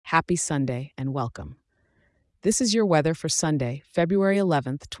Happy Sunday and welcome. This is your weather for Sunday, February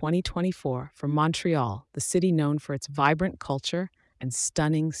 11th, 2024, from Montreal, the city known for its vibrant culture and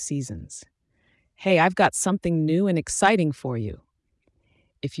stunning seasons. Hey, I've got something new and exciting for you.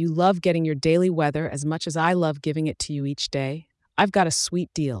 If you love getting your daily weather as much as I love giving it to you each day, I've got a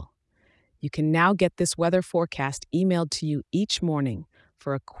sweet deal. You can now get this weather forecast emailed to you each morning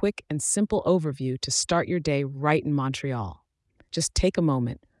for a quick and simple overview to start your day right in Montreal. Just take a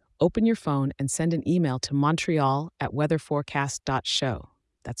moment, open your phone, and send an email to Montreal at weatherforecast.show.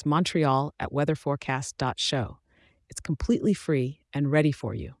 That's Montreal at weatherforecast.show. It's completely free and ready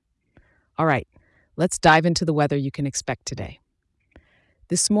for you. All right, let's dive into the weather you can expect today.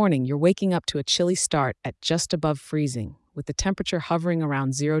 This morning, you're waking up to a chilly start at just above freezing, with the temperature hovering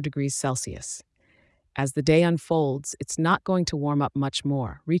around 0 degrees Celsius. As the day unfolds, it's not going to warm up much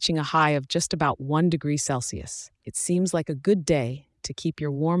more, reaching a high of just about 1 degree Celsius. It seems like a good day to keep your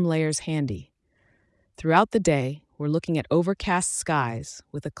warm layers handy. Throughout the day, we're looking at overcast skies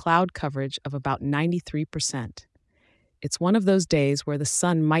with a cloud coverage of about 93%. It's one of those days where the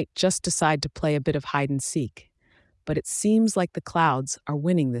sun might just decide to play a bit of hide and seek, but it seems like the clouds are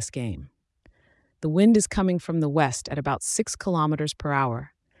winning this game. The wind is coming from the west at about 6 kilometers per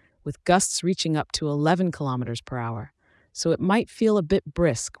hour, with gusts reaching up to 11 kilometers per hour, so it might feel a bit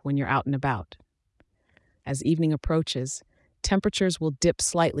brisk when you're out and about. As evening approaches, temperatures will dip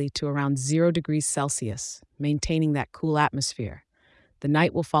slightly to around 0 degrees Celsius, maintaining that cool atmosphere. The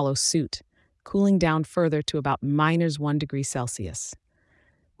night will follow suit, cooling down further to about -1 degree Celsius.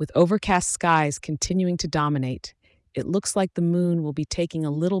 With overcast skies continuing to dominate, it looks like the moon will be taking a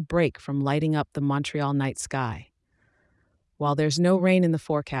little break from lighting up the Montreal night sky. While there's no rain in the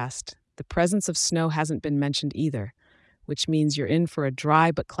forecast, the presence of snow hasn't been mentioned either, which means you're in for a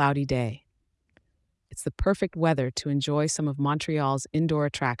dry but cloudy day. It's the perfect weather to enjoy some of Montreal's indoor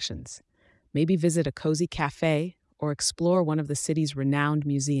attractions. Maybe visit a cozy cafe or explore one of the city's renowned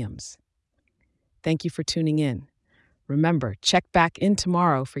museums. Thank you for tuning in. Remember, check back in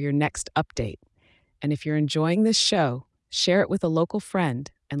tomorrow for your next update. And if you're enjoying this show, share it with a local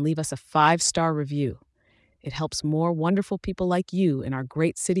friend and leave us a 5-star review. It helps more wonderful people like you in our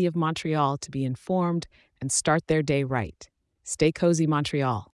great city of Montreal to be informed and start their day right. Stay cozy, Montreal.